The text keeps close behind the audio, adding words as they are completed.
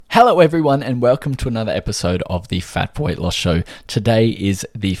Hello everyone and welcome to another episode of the Fat for Weight Loss Show. Today is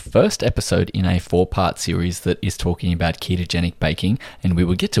the first episode in a 4-part series that is talking about ketogenic baking, and we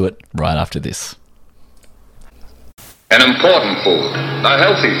will get to it right after this. An important food, a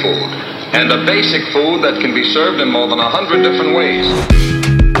healthy food, and a basic food that can be served in more than 100 different ways.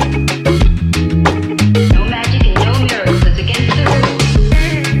 No magic and no miracles, it's against the rules.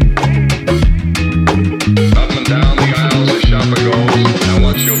 Up and down the aisles the shopper goes, and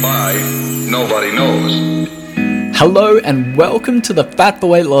what she'll buy, nobody knows. Hello and welcome to the Fat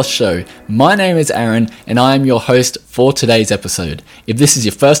for Weight Loss Show. My name is Aaron and I am your host for today's episode. If this is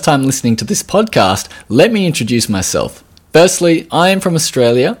your first time listening to this podcast, let me introduce myself. Firstly, I am from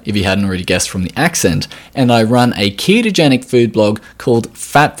Australia, if you hadn't already guessed from the accent, and I run a ketogenic food blog called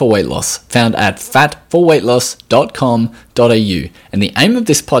Fat for Weight Loss, found at fatforweightloss.com.au. And the aim of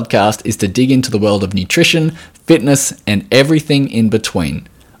this podcast is to dig into the world of nutrition, fitness, and everything in between.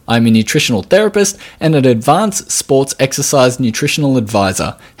 I'm a nutritional therapist and an advanced sports exercise nutritional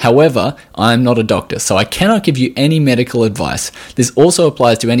advisor. However, I am not a doctor, so I cannot give you any medical advice. This also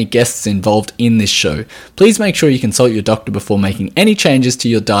applies to any guests involved in this show. Please make sure you consult your doctor before making any changes to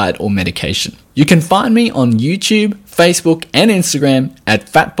your diet or medication. You can find me on YouTube, Facebook, and Instagram at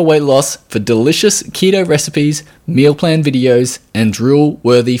Fat for Weight Loss for delicious keto recipes, meal plan videos, and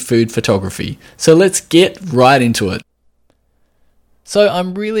drool-worthy food photography. So let's get right into it. So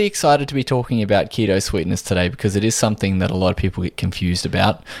I'm really excited to be talking about keto sweeteners today because it is something that a lot of people get confused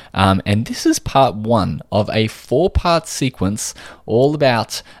about. And this is part 1 of a 4-part sequence all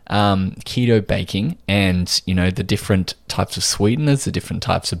about keto baking and, the different types of sweeteners, the different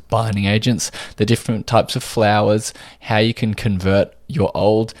types of binding agents, the different types of flours, how you can convert your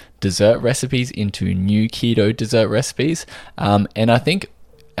old dessert recipes into new keto dessert recipes. And I think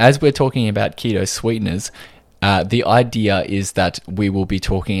as we're talking about keto sweeteners, the idea is that we will be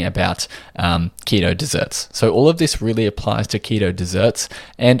talking about keto desserts. So all of this really applies to keto desserts.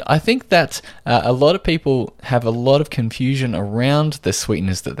 And I think that a lot of people have a lot of confusion around the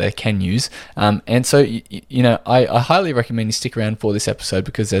sweeteners that they can use. And so, I highly recommend you stick around for this episode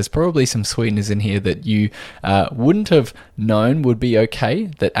because there's probably some sweeteners in here that you wouldn't have known would be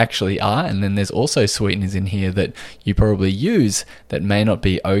okay that actually are. And then there's also sweeteners in here that you probably use that may not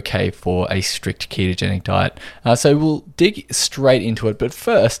be okay for a strict ketogenic diet. So we'll dig straight into it, but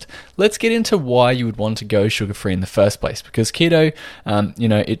first, let's get into why you would want to go sugar-free in the first place. Because keto,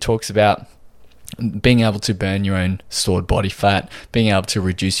 it talks about being able to burn your own stored body fat, being able to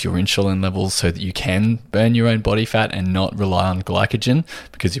reduce your insulin levels so that you can burn your own body fat and not rely on glycogen,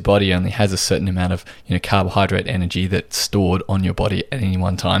 because your body only has a certain amount of carbohydrate energy that's stored on your body at any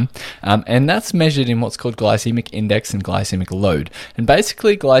one time. And that's measured in what's called glycemic index and glycemic load. And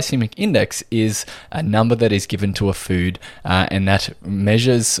basically, glycemic index is a number that is given to a food, and that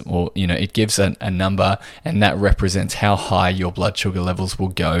measures, or it gives a number, and that represents how high your blood sugar levels will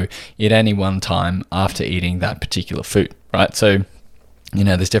go at any one time after eating that particular food, right? So,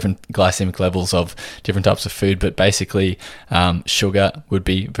 there's different glycemic levels of different types of food, but basically sugar would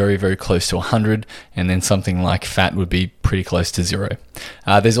be very, very close to 100, and then something like fat would be pretty close to 0.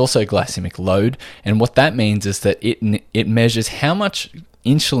 There's also glycemic load, and what that means is that it measures how much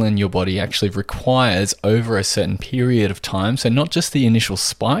insulin your body actually requires over a certain period of time. So not just the initial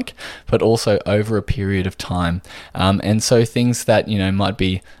spike, but also over a period of time. And so things that, might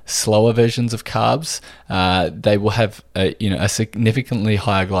be slower versions of carbs, they will have a significantly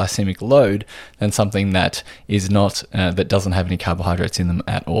higher glycemic load than something that is not, that doesn't have any carbohydrates in them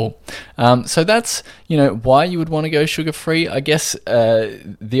at all. So that's, why you would want to go sugar-free. I guess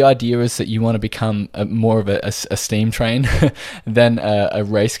the idea is that you want to become more of a steam train than a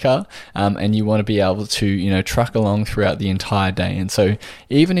race car, and you want to be able to truck along throughout the entire day. And so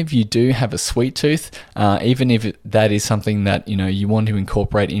even if you do have a sweet tooth, even if that is something that you want to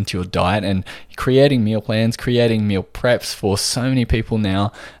incorporate into your diet, and creating meal plans, creating meal preps for so many people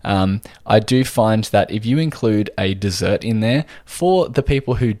now, I do find that if you include a dessert in there, for the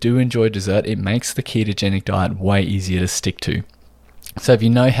people who do enjoy dessert, it makes the ketogenic diet way easier to stick to. So if you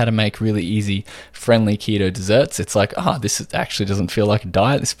know how to make really easy, friendly keto desserts, it's like, this actually doesn't feel like a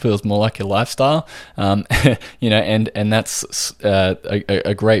diet. This feels more like a lifestyle, and that's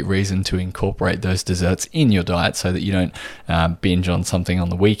a great reason to incorporate those desserts in your diet so that you don't binge on something on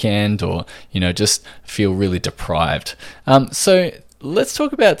the weekend or, just feel really deprived. So let's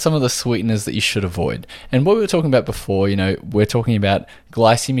talk about some of the sweeteners that you should avoid. And what we were talking about before, we're talking about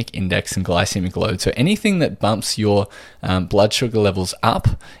glycemic index and glycemic load. So anything that bumps your blood sugar levels up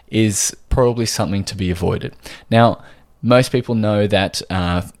is probably something to be avoided. Now, most people know that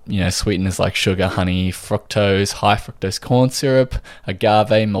sweeteners like sugar, honey, fructose, high fructose corn syrup,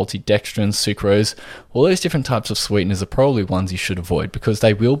 agave, maltodextrin, sucrose, all those different types of sweeteners are probably ones you should avoid because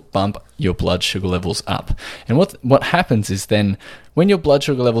they will bump your blood sugar levels up. And what happens is then when your blood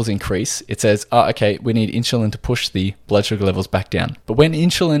sugar levels increase, it says, okay, we need insulin to push the blood sugar levels back down. But when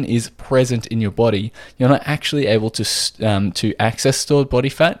insulin is present in your body, you're not actually able to access stored body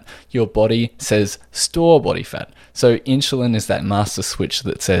fat. Your body says store body fat. So insulin is that master switch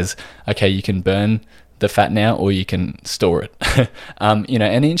that says, okay, you can burn the fat now or you can store it. And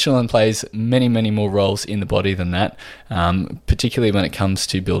insulin plays many, many more roles in the body than that, particularly when it comes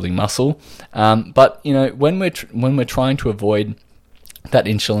to building muscle. But when we're trying to avoid that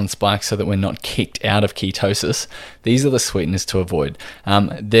insulin spike so that we're not kicked out of ketosis, these are the sweeteners to avoid.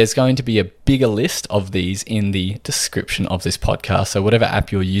 There's going to be a bigger list of these in the description of this podcast. So whatever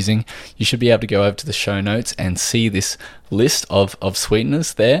app you're using, you should be able to go over to the show notes and see this list of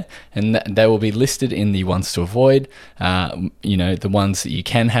sweeteners there, and they will be listed in the ones to avoid, the ones that you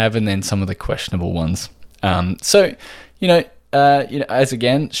can have, and then some of the questionable ones. As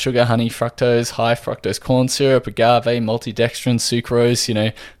again, sugar, honey, fructose, high fructose corn syrup, agave, maltodextrin,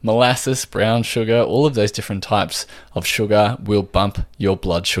 sucrose, molasses, brown sugar, all of those different types of sugar will bump your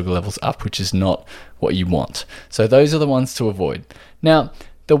blood sugar levels up, which is not what you want. So those are the ones to avoid. Now,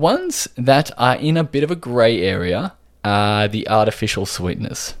 the ones that are in a bit of a grey area are the artificial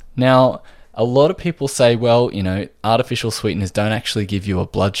sweeteners. Now, a lot of people say, well, artificial sweeteners don't actually give you a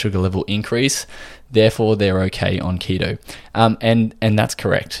blood sugar level increase, therefore they're okay on keto. And that's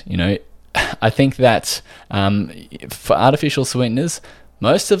correct. I think that for artificial sweeteners,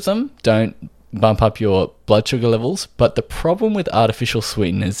 most of them don't bump up your blood sugar levels, but the problem with artificial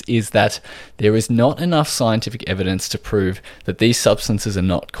sweeteners is that there is not enough scientific evidence to prove that these substances are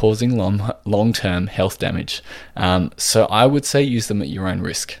not causing long-term health damage. So I would say use them at your own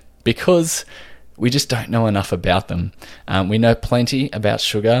risk, because we just don't know enough about them. We know plenty about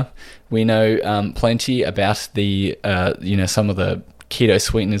sugar. We know plenty about the, some of the keto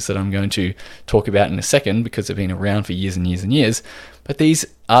sweeteners that I'm going to talk about in a second, because they've been around for years and years and years. But these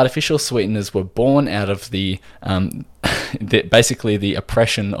artificial sweeteners were born out of basically the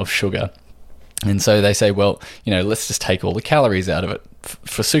oppression of sugar. And so they say, well, let's just take all the calories out of it,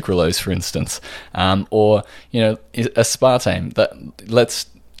 for sucralose, for instance, or aspartame. Let's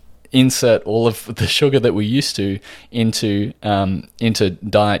insert all of the sugar that we're used to into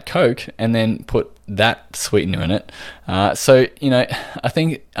Diet Coke and then put that sweetener in it. So I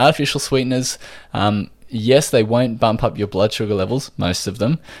think artificial sweeteners, yes, they won't bump up your blood sugar levels, most of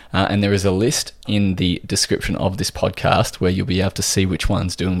them, and there is a list in the description of this podcast where you'll be able to see which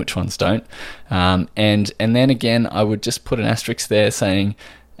ones do and which ones don't. And then again, I would just put an asterisk there saying,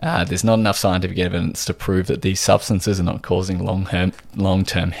 there's not enough scientific evidence to prove that these substances are not causing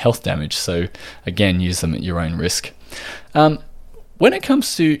long-term health damage. So again, use them at your own risk. When it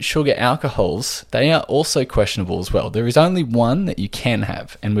comes to sugar alcohols, they are also questionable as well. There is only one that you can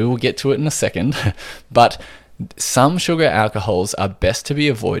have, and we will get to it in a second. But some sugar alcohols are best to be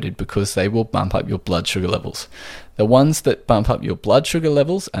avoided because they will bump up your blood sugar levels. The ones that bump up your blood sugar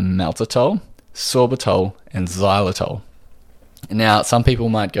levels are maltitol, sorbitol, and xylitol. Now, some people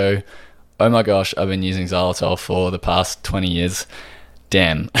might go, oh my gosh, I've been using xylitol for the past 20 years.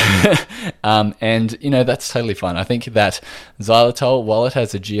 Damn. And that's totally fine. I think that xylitol, while it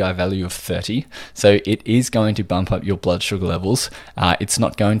has a GI value of 30, so it is going to bump up your blood sugar levels, it's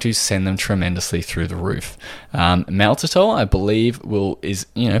not going to send them tremendously through the roof. Maltitol, I believe, is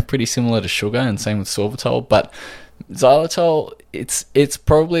pretty similar to sugar, and same with sorbitol, but xylitol, it's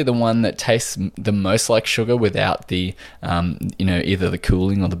probably the one that tastes the most like sugar without the either the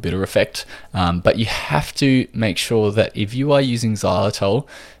cooling or the bitter effect. But you have to make sure that if you are using xylitol,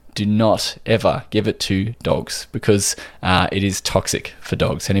 do not ever give it to dogs, because it is toxic for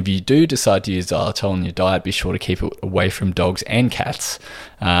dogs. And if you do decide to use xylitol in your diet, be sure to keep it away from dogs and cats.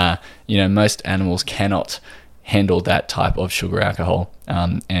 Most animals cannot handle that type of sugar alcohol,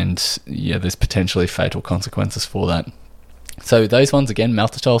 and there's potentially fatal consequences for that. So those ones again,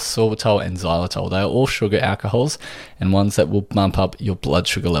 maltitol, sorbitol, and xylitol, they are all sugar alcohols and ones that will bump up your blood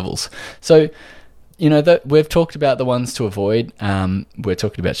sugar levels. So we've talked about the ones to avoid. We're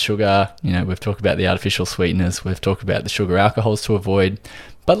talking about sugar, we've talked about the artificial sweeteners, we've talked about the sugar alcohols to avoid.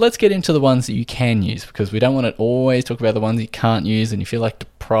 But let's get into the ones that you can use, because we don't want to always talk about the ones you can't use and you feel like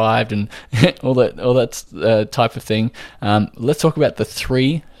deprived and all that type of thing. Let's talk about the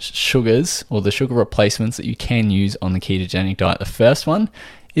 3 sugars, or the sugar replacements, that you can use on the ketogenic diet. The first one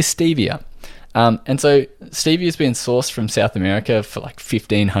is stevia. And so stevia has been sourced from South America for like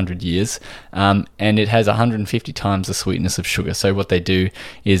 1,500 years, and it has 150 times the sweetness of sugar. So what they do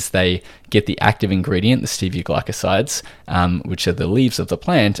is they get the active ingredient, the stevia glycosides, which are the leaves of the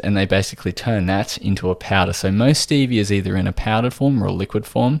plant, and they basically turn that into a powder. So most stevia is either in a powdered form or a liquid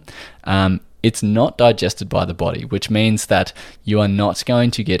form. It's not digested by the body, which means that you are not going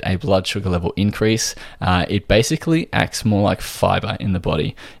to get a blood sugar level increase. It basically acts more like fiber in the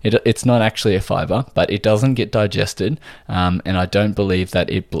body. It's not actually a fiber, but it doesn't get digested, and I don't believe that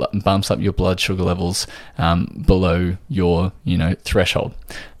it bumps up your blood sugar levels below your threshold.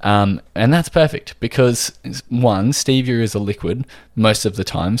 And that's perfect because, one, stevia is a liquid most of the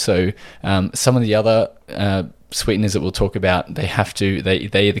time. So some of the other sweeteners that we'll talk about, they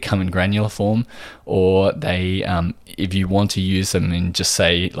either come in granular form, or they if you want to use them in just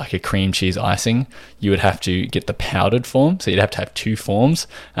say like a cream cheese icing, you would have to get the powdered form, so you'd have to have two forms,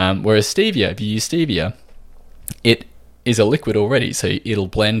 whereas stevia, if you use stevia, it is a liquid already, so it'll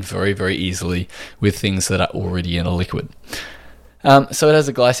blend very, very easily with things that are already in a liquid. So it has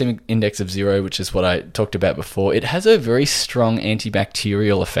a glycemic index of 0, which is what I talked about before. It has a very strong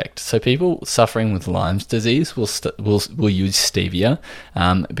antibacterial effect. So people suffering with Lyme's disease will use stevia,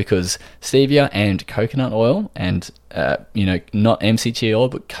 because stevia and coconut oil and not MCT oil,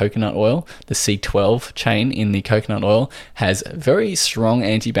 but coconut oil, the C12 chain in the coconut oil, has very strong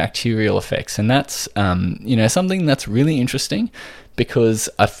antibacterial effects. And that's something that's really interesting, because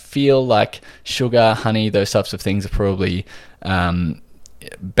I feel like sugar, honey, those types of things are probably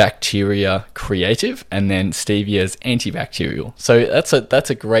bacteria creative, and then stevia is antibacterial. So that's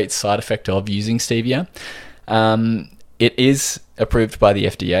a great side effect of using stevia. It is approved by the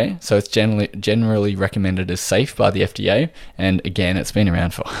FDA, so it's generally recommended as safe by the FDA. And again, it's been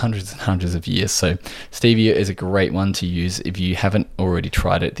around for hundreds and hundreds of years. So stevia is a great one to use if you haven't already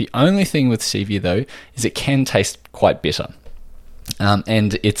tried it. The only thing with stevia, though, is it can taste quite bitter.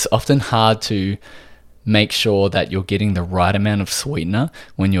 And it's often hard to make sure that you're getting the right amount of sweetener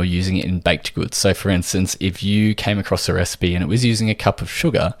when you're using it in baked goods. So for instance, if you came across a recipe and it was using a cup of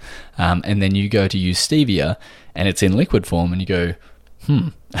sugar, and then you go to use stevia and it's in liquid form, and you go,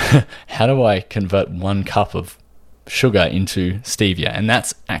 how do I convert 1 cup of sugar into stevia? And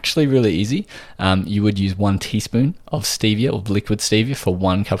that's actually really easy. You would use 1 teaspoon of stevia, or liquid stevia, for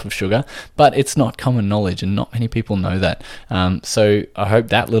 1 cup of sugar, but it's not common knowledge and not many people know that. So I hope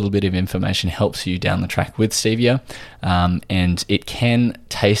that little bit of information helps you down the track with stevia. And it can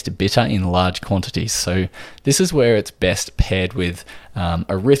taste bitter in large quantities. So this is where it's best paired with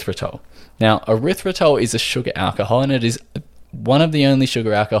erythritol. Now, erythritol is a sugar alcohol, and it is one of the only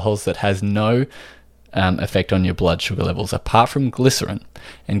sugar alcohols that has no effect on your blood sugar levels, apart from glycerin.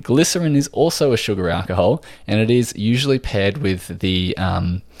 And glycerin is also a sugar alcohol, and it is usually paired with the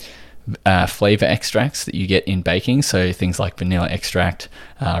flavor extracts that you get in baking. So things like vanilla extract,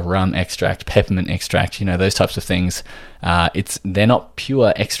 rum extract, peppermint extract, those types of things. They're not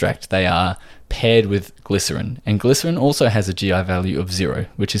pure extract, they are paired with glycerin. And glycerin also has a GI value of 0,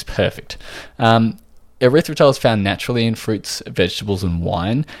 which is perfect. Erythritol is found naturally in fruits, vegetables, and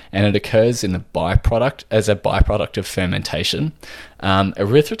wine, and it occurs in the as a byproduct of fermentation.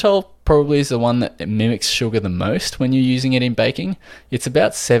 Erythritol probably is the one that mimics sugar the most when you're using it in baking. It's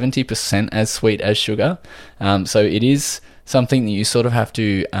about 70% as sweet as sugar, so it is something that you sort of have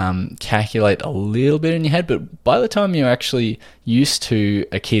to calculate a little bit in your head, but by the time you're actually used to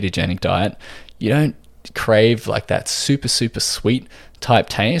a ketogenic diet, you don't crave like that super, super sweet type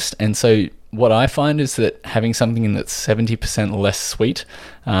taste. And so what I find is that having something that's 70% less sweet,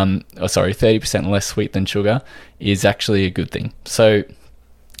 30% less sweet than sugar, is actually a good thing. So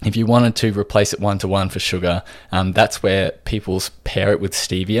if you wanted to replace it 1-to-1 for sugar, that's where people pair it with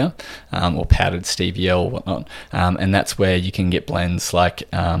stevia, or powdered stevia or whatnot. And that's where you can get blends like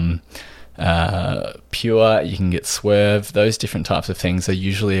Pure, you can get Swerve. Those different types of things are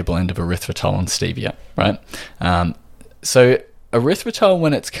usually a blend of erythritol and stevia, right? So erythritol,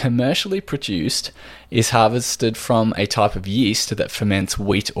 when it's commercially produced, is harvested from a type of yeast that ferments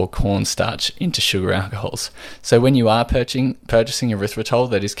wheat or cornstarch into sugar alcohols. So when you are purchasing erythritol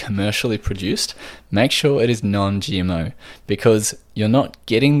that is commercially produced, make sure it is non-GMO, because you're not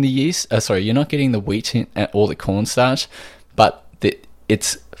getting the wheat or the cornstarch, but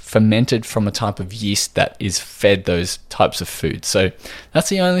it's fermented from a type of yeast that is fed those types of foods. So that's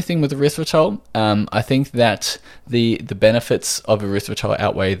the only thing with erythritol. I think that the benefits of erythritol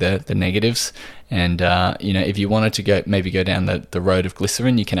outweigh the negatives. And if you wanted to go down the road of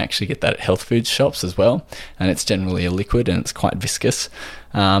glycerin, you can actually get that at health food shops as well. And it's generally a liquid and it's quite viscous.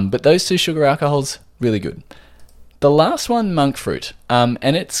 But those two sugar alcohols, really good. The last one, monk fruit, and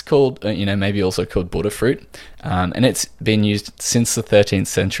it's called, maybe also called Buddha fruit, and it's been used since the 13th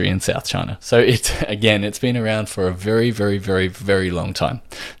century in South China. So it's been around for a very, very, very, very long time.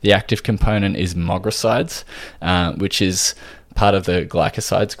 The active component is Mogrosides, which is part of the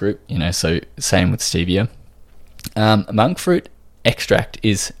glycosides group, so same with stevia. Monk fruit extract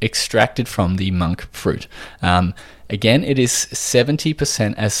is extracted from the monk fruit. Again, it is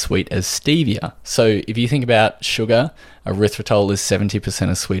 70% as sweet as stevia. So if you think about sugar, erythritol is 70%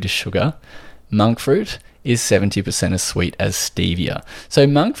 as sweet as sugar. Monk fruit is 70% as sweet as stevia. So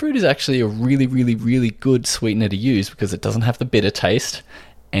monk fruit is actually a really, really, really good sweetener to use because it doesn't have the bitter taste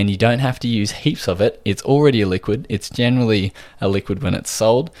and you don't have to use heaps of it. It's already a liquid. It's generally a liquid when it's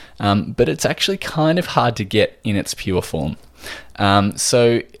sold, but it's actually kind of hard to get in its pure form.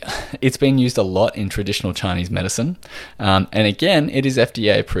 So it's been used a lot in traditional Chinese medicine. And again, it is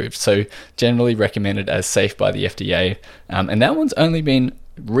FDA approved. So generally recommended as safe by the FDA. And that one's only been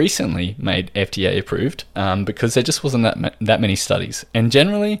recently made FDA approved because there just wasn't that many studies. And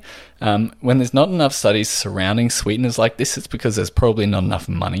generally, when there's not enough studies surrounding sweeteners like this, it's because there's probably not enough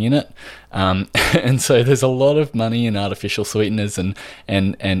money in it. And so there's a lot of money in artificial sweeteners and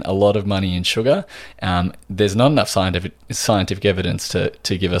a lot of money in sugar. There's not enough scientific evidence to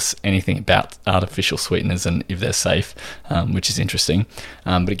give us anything about artificial sweeteners and if they're safe, which is interesting.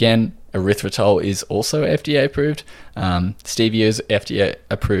 But again, erythritol is also FDA approved, stevia is FDA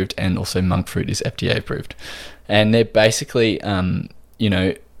approved, and also monk fruit is FDA approved. And they're basically,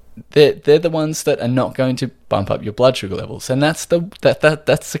 they're the ones that are not going to bump up your blood sugar levels. And that's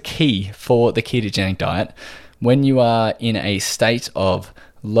the key for the ketogenic diet. When you are in a state of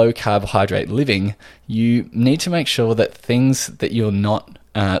low carbohydrate living, you need to make sure that things that you're not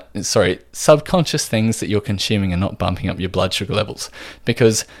subconscious things that you're consuming are not bumping up your blood sugar levels,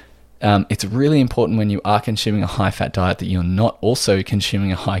 because it's really important when you are consuming a high-fat diet that you're not also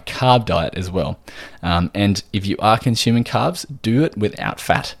consuming a high-carb diet as well. And if you are consuming carbs, do it without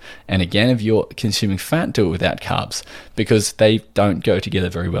fat. And again, if you're consuming fat, do it without carbs, because they don't go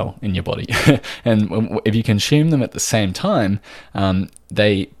together very well in your body. And if you consume them at the same time,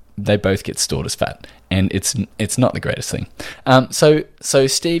 they both get stored as fat, and it's not the greatest thing. So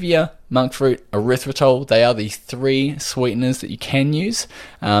stevia, monk fruit, erythritol, they are the three sweeteners that you can use.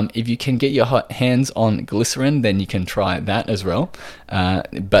 If you can get your hands on glycerin, then you can try that as well.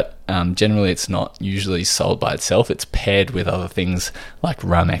 But generally it's not usually sold by itself. It's paired with other things like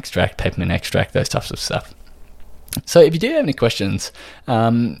rum extract, peppermint extract, those types of stuff. So if you do have any questions, try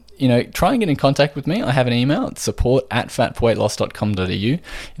and get in contact with me. I have an email. It's support@fatforweightloss.com.au. If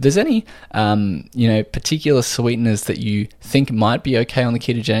there's any, particular sweeteners that you think might be okay on the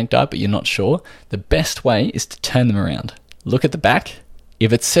ketogenic diet, but you're not sure, the best way is to turn them around. Look at the back.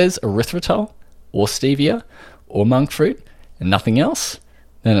 If it says erythritol or stevia or monk fruit and nothing else,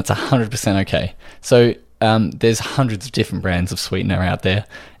 then it's 100% okay. So there's hundreds of different brands of sweetener out there,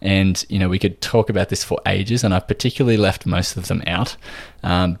 and we could talk about this for ages, and I've particularly left most of them out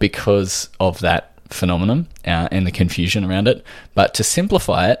because of that phenomenon and the confusion around it. But to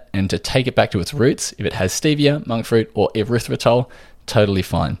simplify it and to take it back to its roots, if it has stevia, monk fruit, or erythritol, totally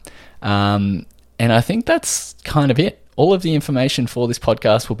fine. And I think that's kind of it. All of the information for this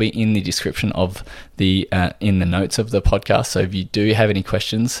podcast will be in the description of in the notes of the podcast. So if you do have any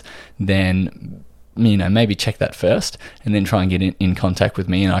questions, then maybe check that first and then try and get in contact with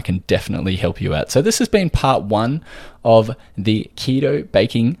me, and I can definitely help you out. So this has been part 1 of the keto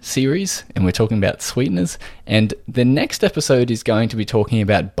baking series, and we're talking about sweeteners, and the next episode is going to be talking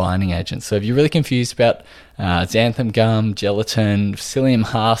about binding agents. So if you're really confused about xanthan gum, gelatin, psyllium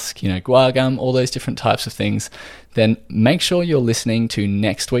husk, guar gum, all those different types of things, then make sure you're listening to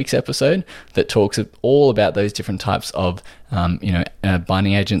next week's episode that talks all about those different types of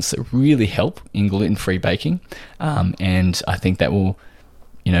binding agents that really help in gluten-free baking. And I think that will,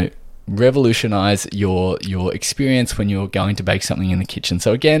 revolutionize your experience when you're going to bake something in the kitchen.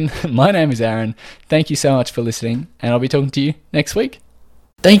 So again, my name is Aaron. Thank you so much for listening, and I'll be talking to you next week.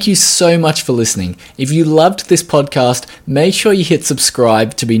 Thank you so much for listening. If you loved this podcast, make sure you hit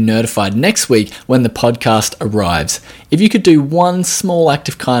subscribe to be notified next week when the podcast arrives. If you could do one small act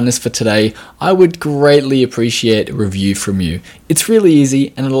of kindness for today, I would greatly appreciate a review from you. It's really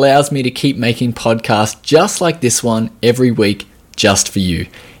easy, and it allows me to keep making podcasts just like this one every week just for you.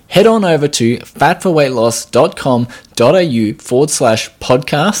 Head on over to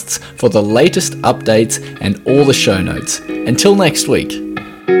fatforweightloss.com.au/podcasts for the latest updates and all the show notes. Until next week.